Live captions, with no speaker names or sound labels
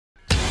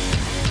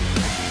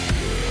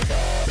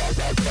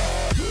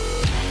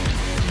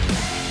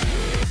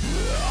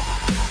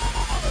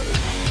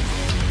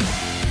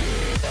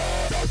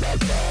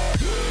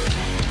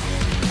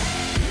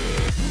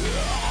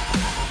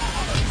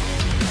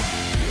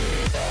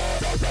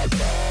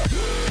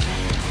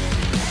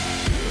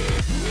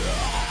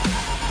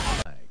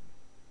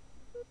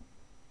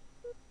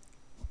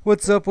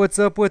What's up,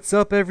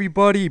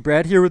 everybody?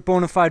 Brad here with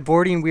Bonafide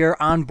Boarding. We are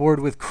on board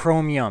with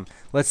Chromium.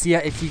 Let's see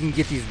if he can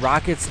get these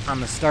rockets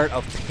on the start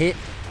of Pit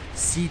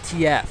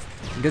CTF.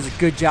 He does a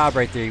good job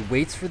right there. He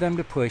waits for them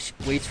to push,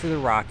 waits for the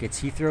rockets.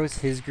 He throws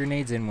his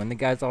grenades in when the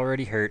guy's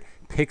already hurt,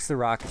 picks the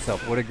rockets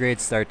up. What a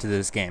great start to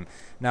this game.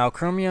 Now,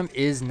 Chromium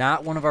is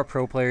not one of our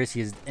pro players.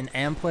 He is an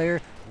AM player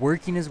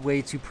working his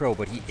way to pro,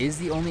 but he is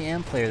the only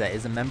AM player that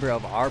is a member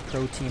of our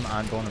pro team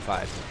on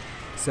Bonafide.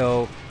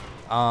 So,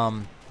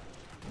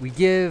 we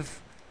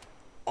give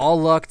all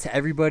luck to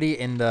everybody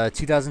in the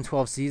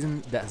 2012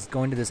 season that's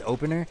going to this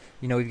opener.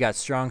 You know, we've got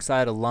Strong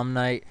Side,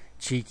 Alumni,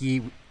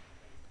 Cheeky,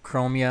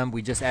 Chromium.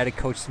 We just added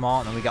Coach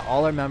Small, and then we got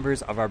all our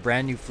members of our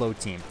brand new flow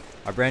team.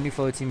 Our brand new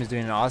flow team is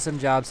doing an awesome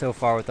job so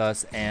far with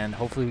us, and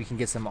hopefully we can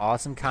get some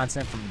awesome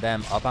content from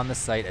them up on the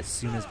site as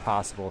soon as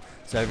possible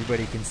so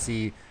everybody can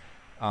see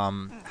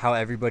how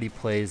everybody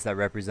plays that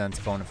represents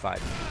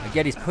Bonafide.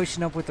 Again, he's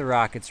pushing up with the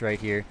rockets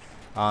right here.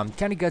 Kind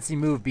of gutsy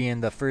move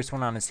being the first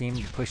one on his team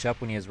to push up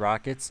when he has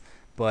rockets,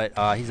 but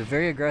he's a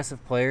very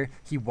aggressive player.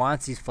 He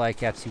wants these flag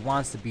caps. He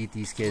wants to beat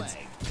these kids.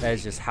 That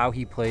is just how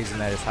he plays,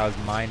 and that is how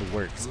his mind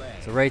works.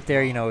 So right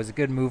there, you know, it was a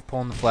good move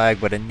pulling the flag,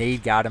 but a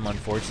nade got him,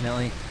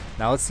 unfortunately.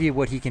 Now let's see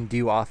what he can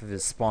do off of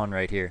his spawn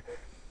right here.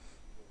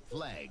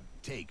 Flag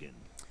taken.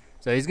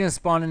 So he's going to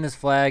spawn in his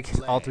flag.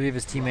 All three of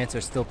his teammates are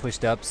still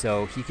pushed up,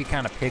 so he could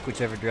kind of pick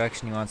whichever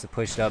direction he wants to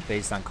push it up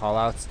based on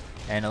callouts.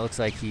 And it looks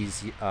like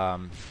he's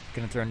going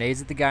to throw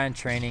nades at the guy in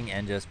training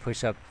and just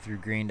push up through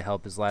green to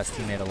help his last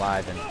teammate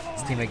alive. And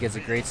his teammate gets a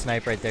great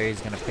snipe right there.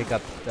 He's going to pick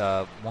up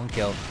one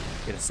kill,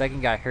 get a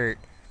second guy hurt,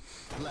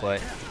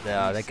 but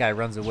that guy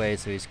runs away,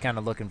 so he's kind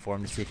of looking for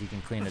him to see if he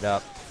can clean it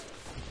up.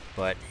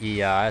 But he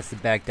has to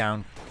back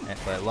down,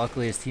 but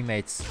luckily his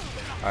teammates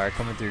are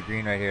coming through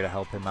green right here to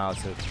help him out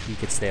so he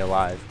could stay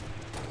alive.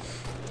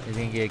 He's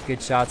going to get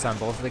good shots on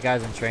both of the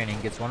guys in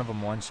training. Gets one of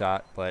them one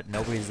shot, but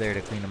nobody's there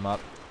to clean him up.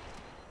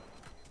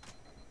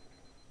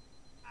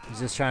 He's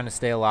just trying to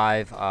stay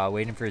alive,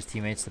 waiting for his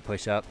teammates to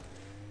push up.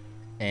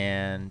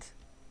 And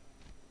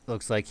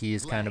looks like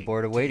he's kind of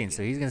bored of waiting,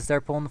 so he's going to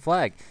start pulling the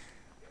flag.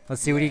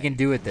 Let's see what he can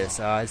do with this.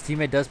 His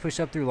teammate does push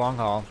up through long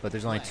haul, but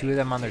there's only two of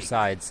them on their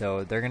side,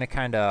 so they're going to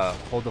kind of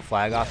hold the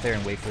flag off there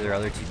and wait for their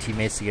other two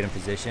teammates to get in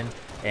position.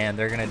 And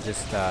they're going to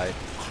just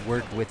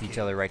work with each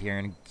other right here.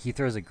 And he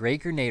throws a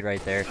great grenade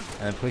right there and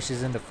then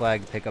pushes into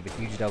flag to pick up a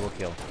huge double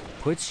kill.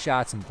 Puts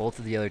shots in both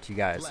of the other two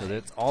guys, so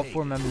that's all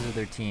four members of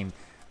their team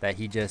that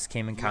he just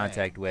came in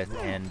contact with,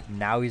 and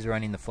now he's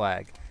running the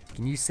flag.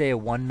 Can you say a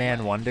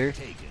one-man wonder?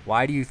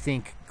 Why do you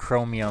think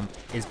Chromium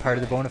is part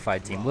of the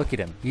Bonafide team? Look at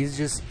him. He's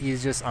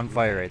just on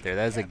fire right there.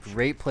 That is a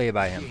great play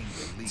by him.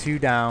 2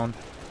 down,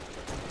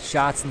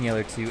 shots in the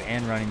other 2,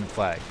 and running the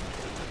flag.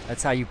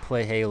 That's how you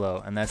play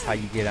Halo, and that's how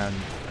you get on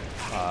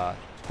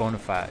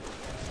Bonafide.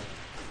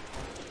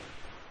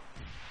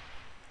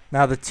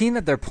 Now, the team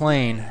that they're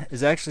playing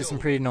is actually some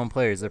pretty known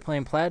players. They're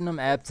playing Platinum,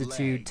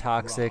 Aptitude,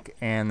 Toxic,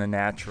 and the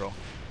Natural.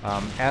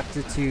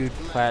 Aptitude,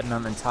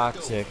 Platinum, and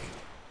Toxic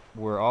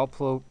were all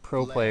pro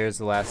players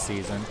the last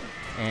season,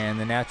 and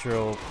the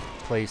Natural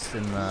placed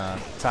in the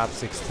top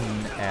 16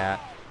 at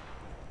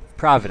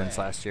Providence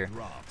last year.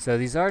 So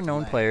these are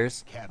known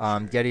players.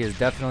 Getty has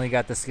definitely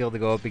got the skill to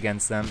go up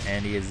against them,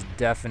 and he is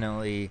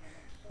definitely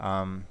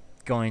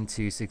going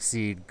to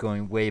succeed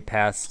going way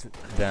past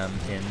them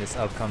in this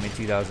upcoming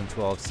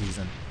 2012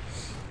 season.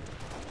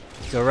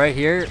 So right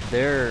here,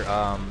 they're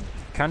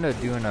kind of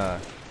doing a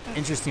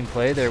interesting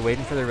play. They're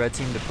waiting for the red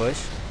team to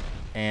push,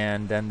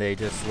 and then they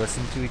just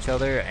listened to each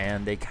other,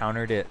 and they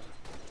countered it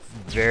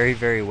very,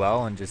 very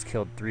well and just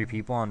killed 3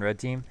 people on red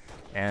team.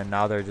 And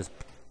now they're just,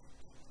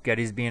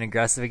 Getty's being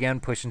aggressive again,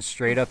 pushing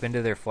straight up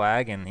into their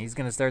flag, and he's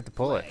going to start to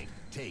pull it.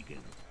 He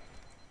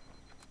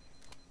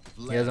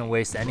doesn't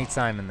waste any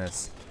time in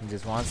this. He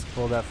just wants to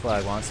pull that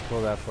flag, Now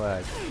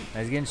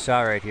he's getting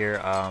shot right here.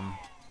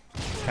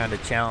 Kind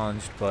of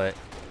challenged, but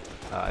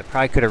I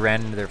probably could have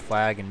ran into their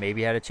flag and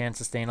maybe had a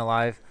chance of staying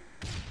alive.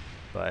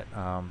 But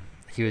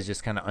he was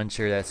just kind of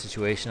unsure of that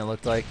situation, it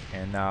looked like.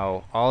 And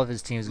now all of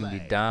his team is going to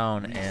be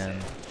down,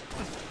 and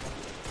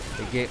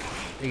they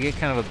get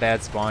kind of a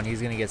bad spawn.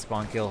 He's going to get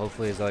spawn kill.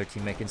 Hopefully his other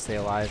teammate can stay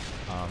alive.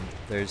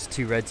 There's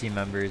 2 red team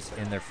members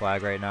in their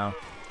flag right now.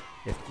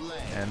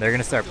 And they're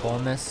going to start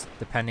pulling this,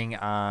 depending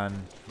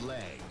on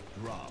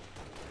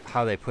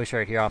how they push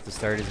right here off the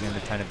start is going to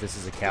depend if this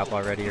is a cap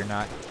already or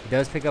not. He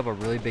does pick up a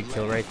really big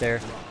kill right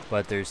there,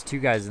 but there's 2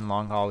 guys in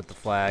long haul with the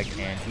flag,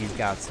 and he's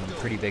got some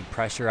pretty big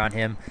pressure on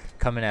him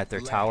coming at their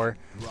tower.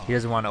 He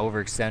doesn't want to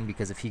overextend,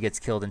 because if he gets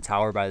killed in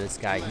tower by this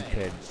guy, he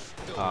could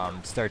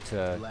start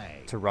to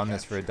run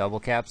this for a double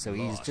cap. So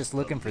he's just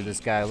looking for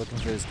this guy, looking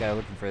for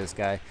this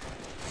guy.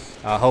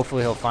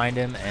 Hopefully he'll find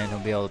him, and he'll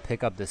be able to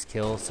pick up this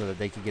kill so that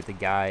they can get the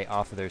guy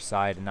off of their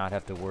side and not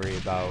have to worry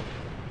about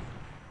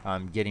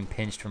getting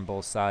pinched from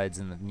both sides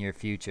in the near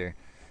future.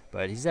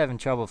 But he's having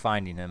trouble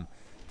finding him.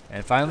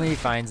 And finally he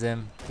finds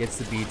him, gets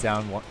the beat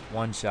down,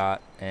 one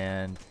shot,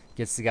 and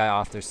gets the guy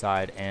off their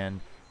side.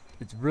 And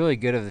it's really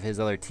good of his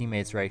other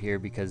teammates right here,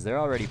 because they're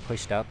already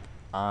pushed up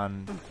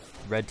on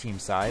red team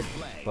side,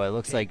 but it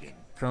looks like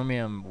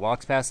Chromium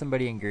walks past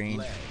somebody in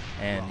green,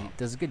 and he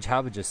does a good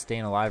job of just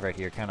staying alive right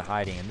here, kind of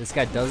hiding. And this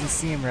guy doesn't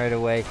see him right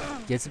away,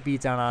 gets a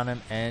beat down on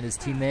him, and his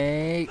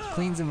teammate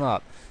cleans him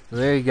up. So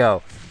there you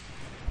go.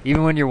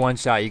 Even when you're one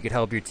shot, you could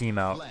help your team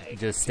out.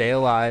 Just stay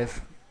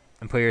alive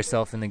and put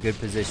yourself in a good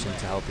position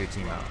to help your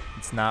team out.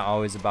 It's not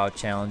always about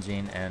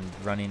challenging and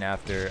running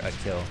after a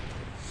kill.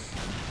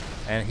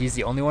 And he's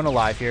the only one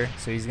alive here,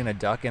 so he's going to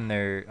duck in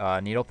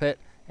their needle pit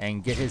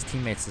and get his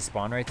teammates to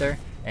spawn right there.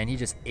 And he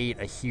just ate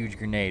a huge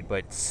grenade,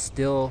 but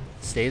still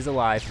stays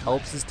alive,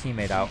 helps his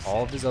teammate out.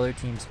 All of his other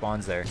team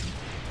spawns there.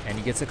 And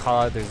he gets a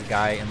call out. There's a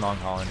guy in long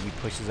haul, and he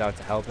pushes out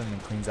to help him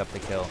and cleans up the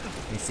kill.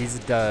 He sees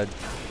the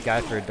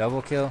guy for a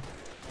double kill.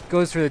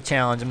 Goes for the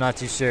challenge. I'm not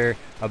too sure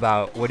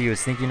about what he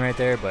was thinking right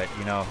there, but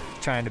you know,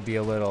 trying to be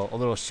a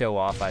little show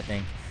off, I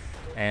think.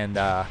 And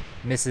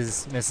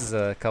misses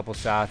a couple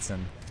shots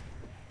and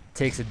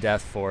takes a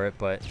death for it,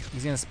 but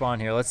he's gonna spawn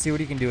here. Let's see what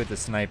he can do with the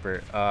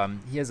sniper.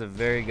 He has a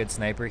very good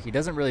sniper. He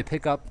doesn't really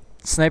pick up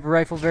sniper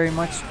rifle very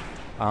much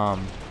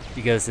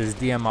because his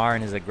DMR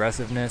and his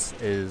aggressiveness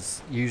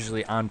is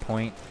usually on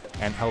point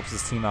and helps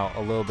his team out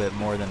a little bit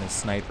more than his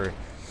sniper.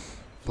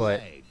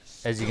 But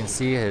as you can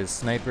see, his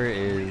sniper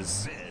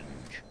is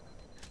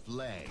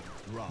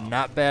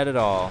not bad at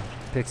all.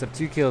 Picks up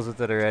 2 kills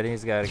with it already.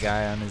 He's got a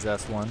guy on his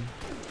S1.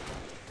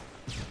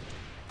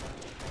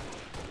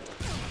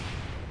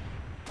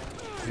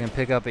 He's going to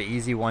pick up an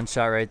easy one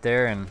shot right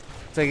there, and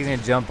looks like he's going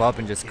to jump up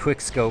and just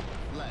quick scope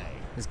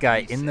this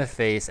guy in the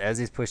face as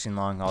he's pushing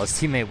long haul. His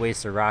teammate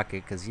wastes a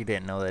rocket because he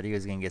didn't know that he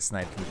was going to get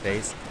sniped in the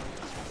face.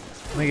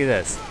 Look at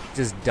this.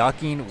 Just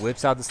ducking,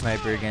 whips out the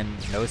sniper again,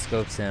 no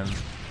scopes him.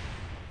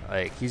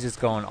 Like, he's just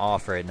going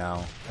off right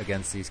now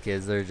against these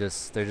kids. They're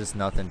just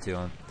nothing to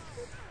him.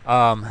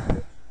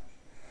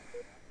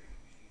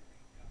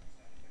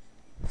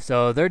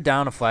 So they're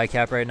down a flag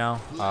cap right now.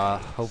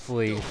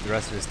 Hopefully the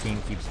rest of his team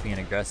keeps being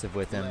aggressive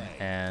with him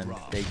and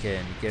they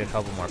can get a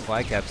couple more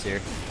flag caps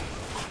here.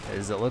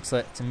 As it looks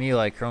like to me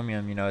like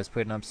Chromium, you know, is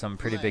putting up some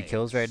pretty big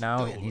kills right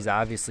now, and he's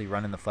obviously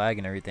running the flag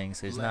and everything.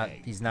 So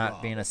he's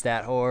not being a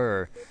stat whore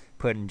or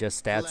putting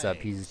just stats up.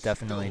 He's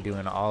definitely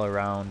doing all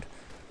around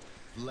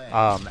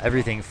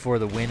everything for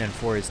the win and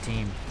for his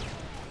team.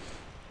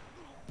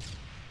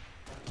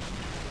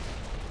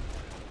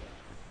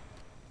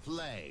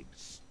 Flag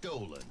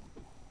stolen.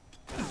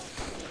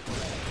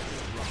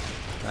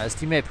 His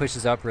teammate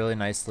pushes up really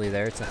nicely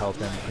there to help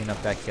him clean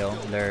up that kill.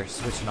 They're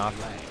switching off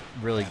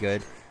really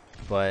good,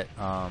 but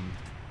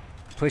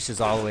pushes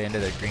all the way into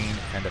their green,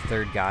 and a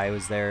third guy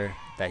was there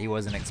that he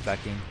wasn't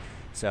expecting.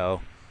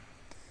 So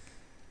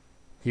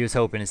he was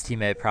hoping his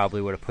teammate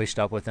probably would have pushed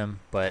up with him,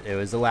 but it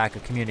was a lack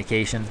of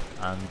communication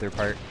on their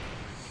part.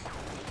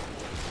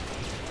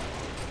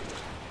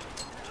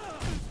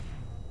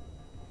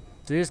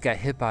 So he just got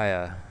hit by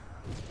a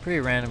pretty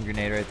random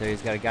grenade right there.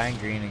 He's got a guy in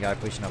green and a guy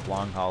pushing up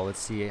long haul. Let's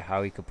see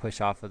how he could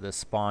push off of the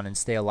spawn and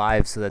stay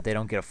alive so that they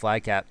don't get a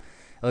flag cap.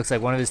 It looks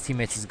like one of his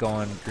teammates is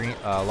going green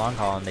long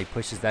haul, and they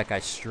pushes that guy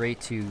straight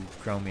to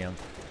Chromium.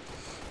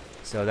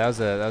 So that was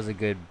a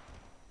good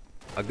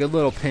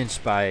little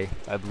pinch by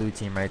blue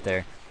team right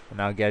there. And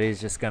now Getty's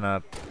just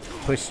gonna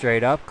push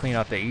straight up, clean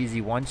up the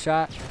easy one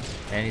shot,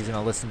 and he's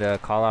gonna listen to a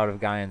call out of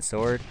guy in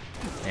sword.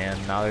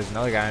 And now there's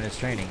another guy in his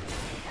training.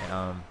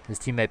 His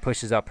teammate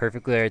pushes up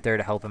perfectly right there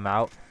to help him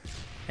out,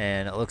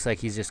 and it looks like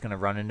he's just gonna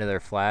run into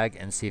their flag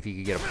and see if he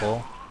could get a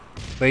pull,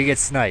 but he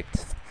gets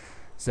sniped.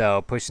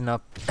 So pushing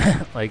up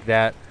like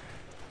that,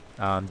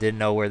 didn't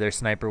know where their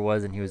sniper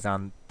was, and he was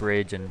on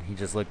bridge, and he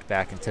just looked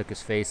back and took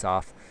his face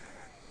off.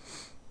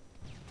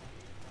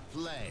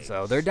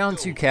 So they're down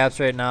 2 caps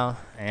right now,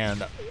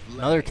 and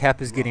another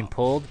cap is getting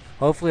pulled.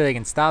 Hopefully they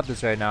can stop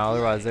this right now,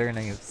 otherwise they're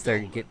gonna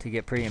start to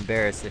get pretty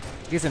embarrassed.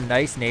 He gets a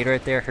nice nade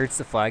right there, hurts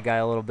the flag guy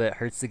a little bit,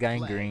 hurts the guy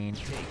in green.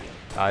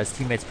 His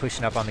teammate's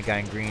pushing up on the guy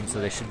in green, so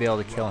they should be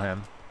able to kill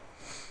him.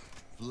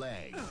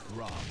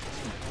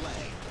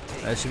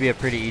 That should be a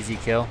pretty easy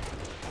kill.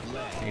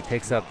 And he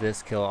picks up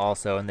this kill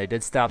also, and they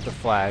did stop the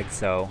flag,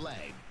 so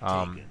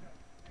that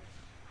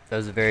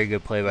was a very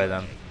good play by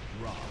them.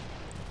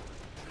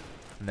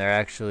 And they're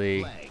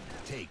actually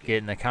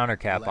getting a counter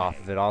cap off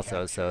of it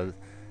also. So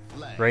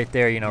right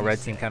there, you know,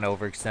 red team kind of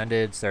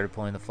overextended, started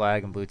pulling the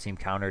flag, and blue team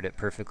countered it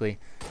perfectly.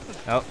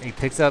 Oh, he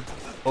picks up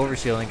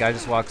overshielding. Guy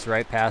just walks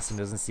right past him,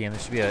 doesn't see him.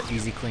 This should be an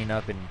easy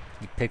cleanup, and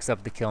he picks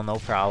up the kill, no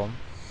problem.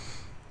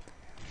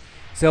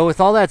 So with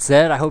all that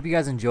said, I hope you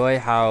guys enjoy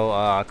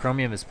how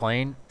Chromium is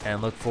playing,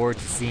 and look forward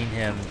to seeing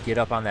him get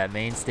up on that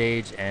main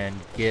stage and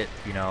get,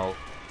 you know,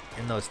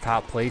 in those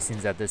top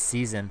placings at this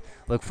season.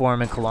 Look for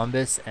him in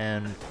Columbus,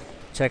 and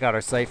check out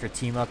our site for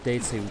team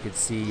updates so we could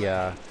see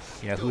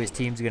you know, who his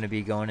team's going to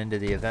be going into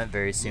the event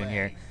very soon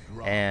here.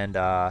 And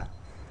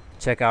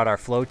check out our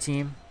flow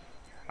team.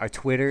 Our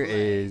Twitter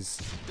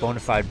is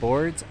Bonafide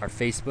Boards, our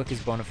Facebook is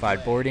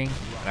Bonafide Boarding,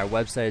 and our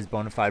website is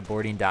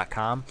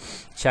bonafideboarding.com.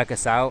 Check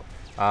us out.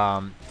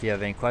 If you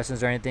have any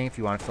questions or anything, if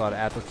you want to fill out an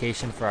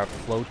application for our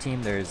flow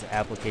team, there's an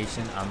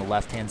application on the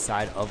left hand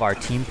side of our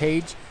team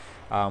page.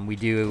 We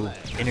do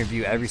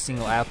interview every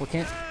single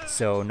applicant,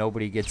 so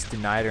nobody gets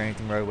denied or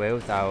anything right away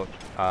without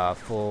a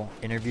full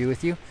interview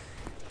with you.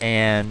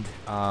 And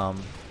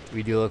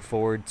we do look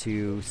forward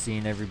to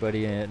seeing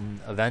everybody in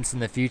events in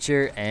the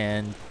future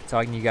and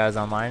talking to you guys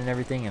online and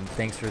everything. And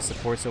thanks for the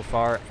support so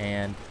far.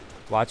 And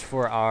watch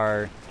for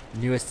our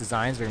newest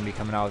designs. We're going to be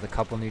coming out with a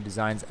couple new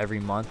designs every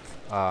month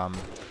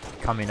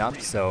coming up.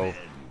 So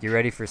get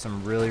ready for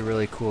some really,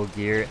 really cool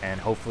gear. And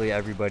hopefully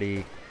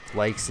everybody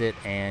likes it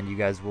and you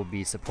guys will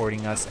be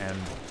supporting us and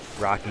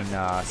rocking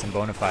some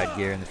Bonafide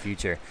gear in the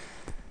future.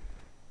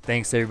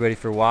 Thanks everybody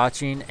for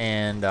watching,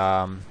 and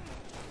I'm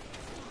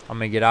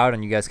gonna get out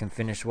and you guys can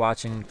finish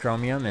watching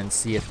Chromium and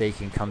see if they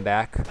can come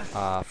back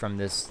from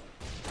this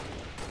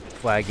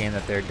flag game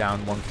that they're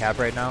down 1 cap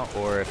right now,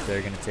 or if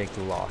they're gonna take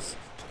the loss.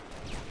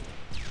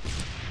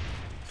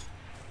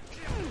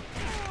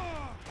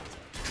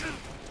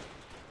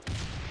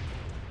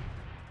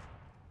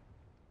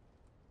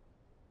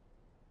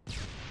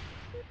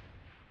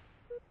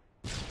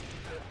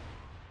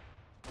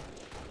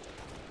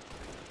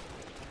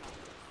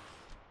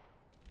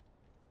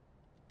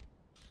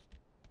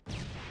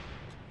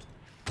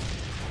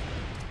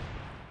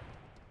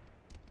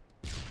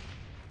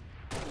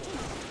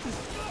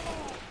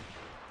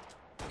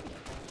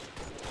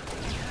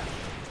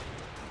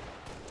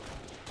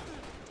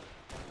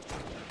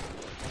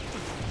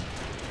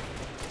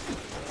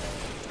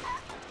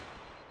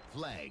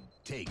 Flag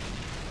taken.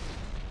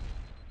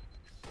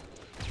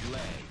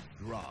 Flag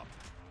dropped.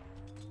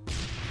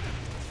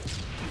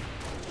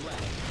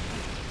 Flag.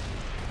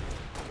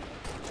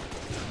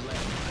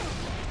 Flag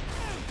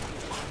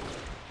dropped.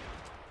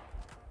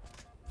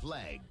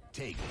 Flag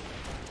taken.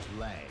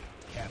 Flag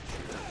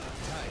captured.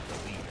 Tied the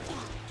leader.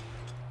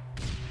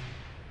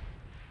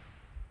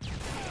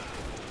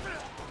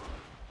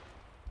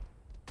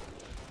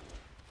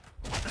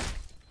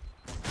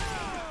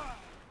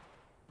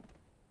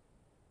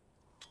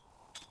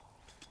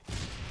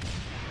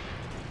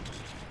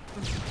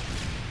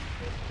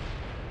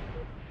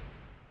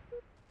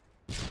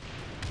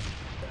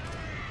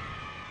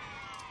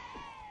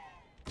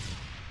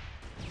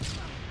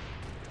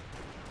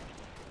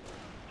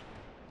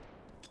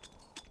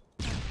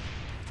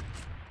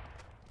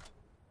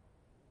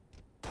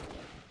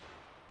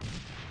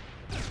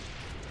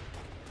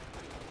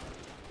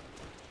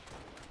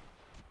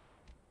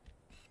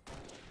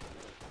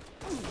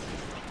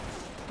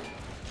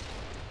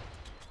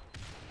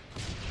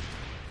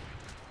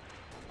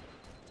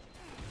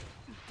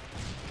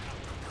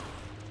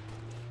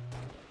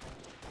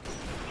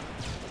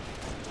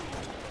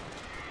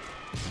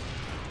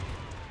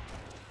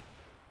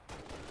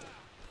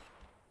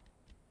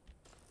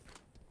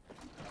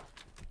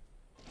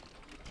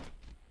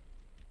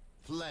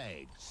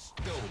 Flag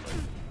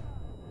stolen.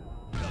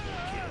 Double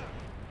kill.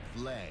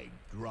 Flag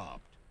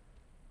dropped.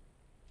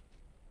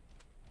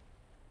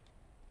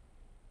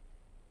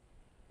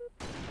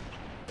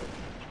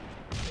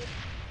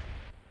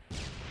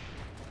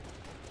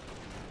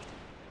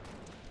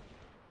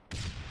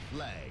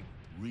 Flag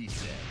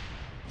reset.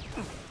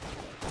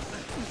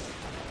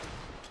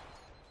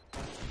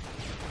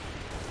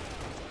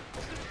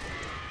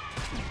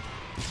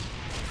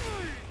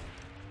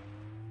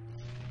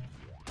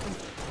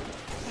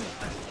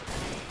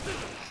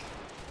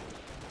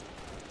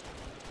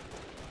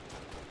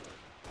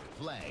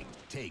 Flag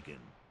taken.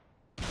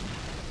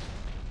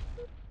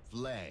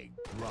 Flag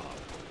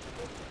dropped.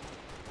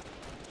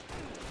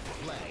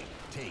 Flag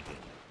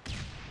taken.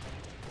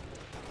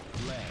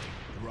 Flag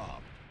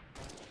dropped.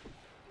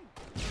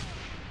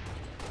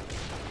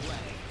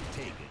 Flag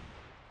taken.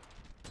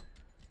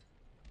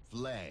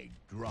 Flag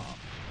dropped.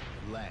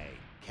 Flag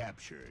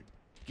captured.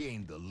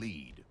 Gained the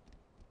lead.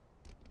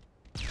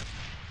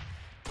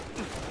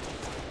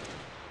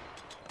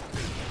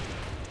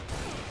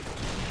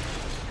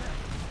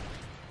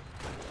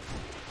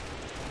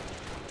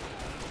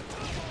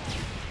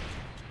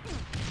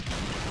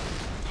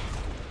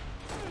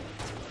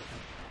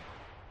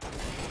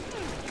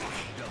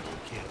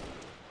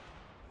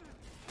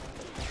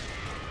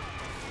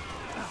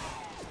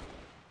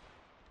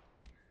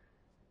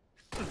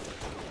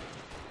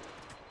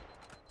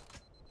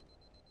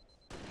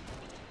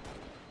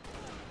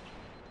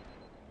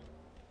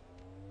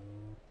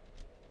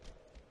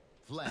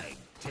 Flag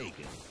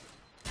taken.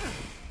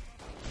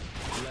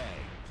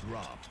 Flag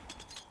dropped.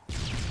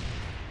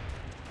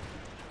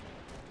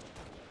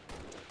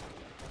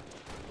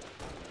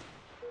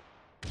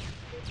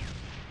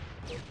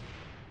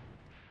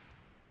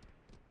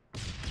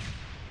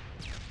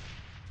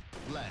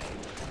 Flag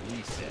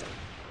reset.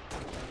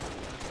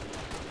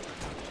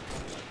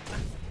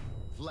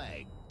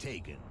 Flag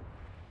taken.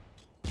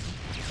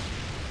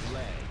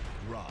 Flag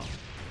dropped.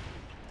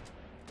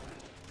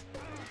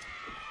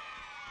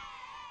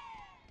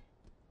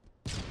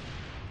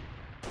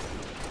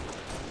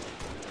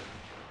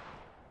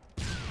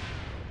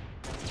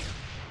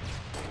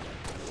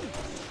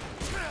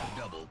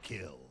 Double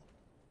kill.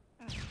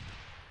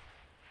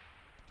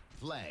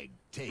 Flag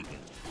taken.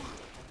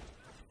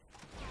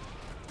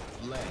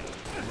 Flag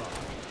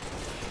dropped.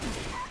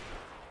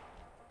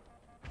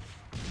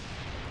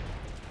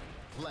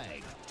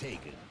 Flag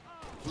taken.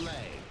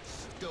 Flag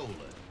stolen.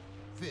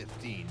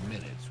 15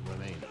 minutes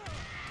remaining.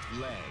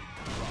 Flag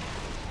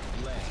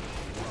dropped. Flag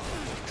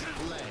dropped.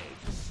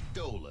 Flag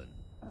stolen.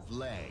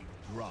 Flag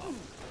dropped.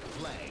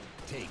 Flag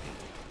taken.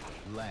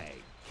 Flag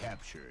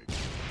captured.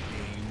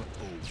 Game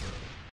over.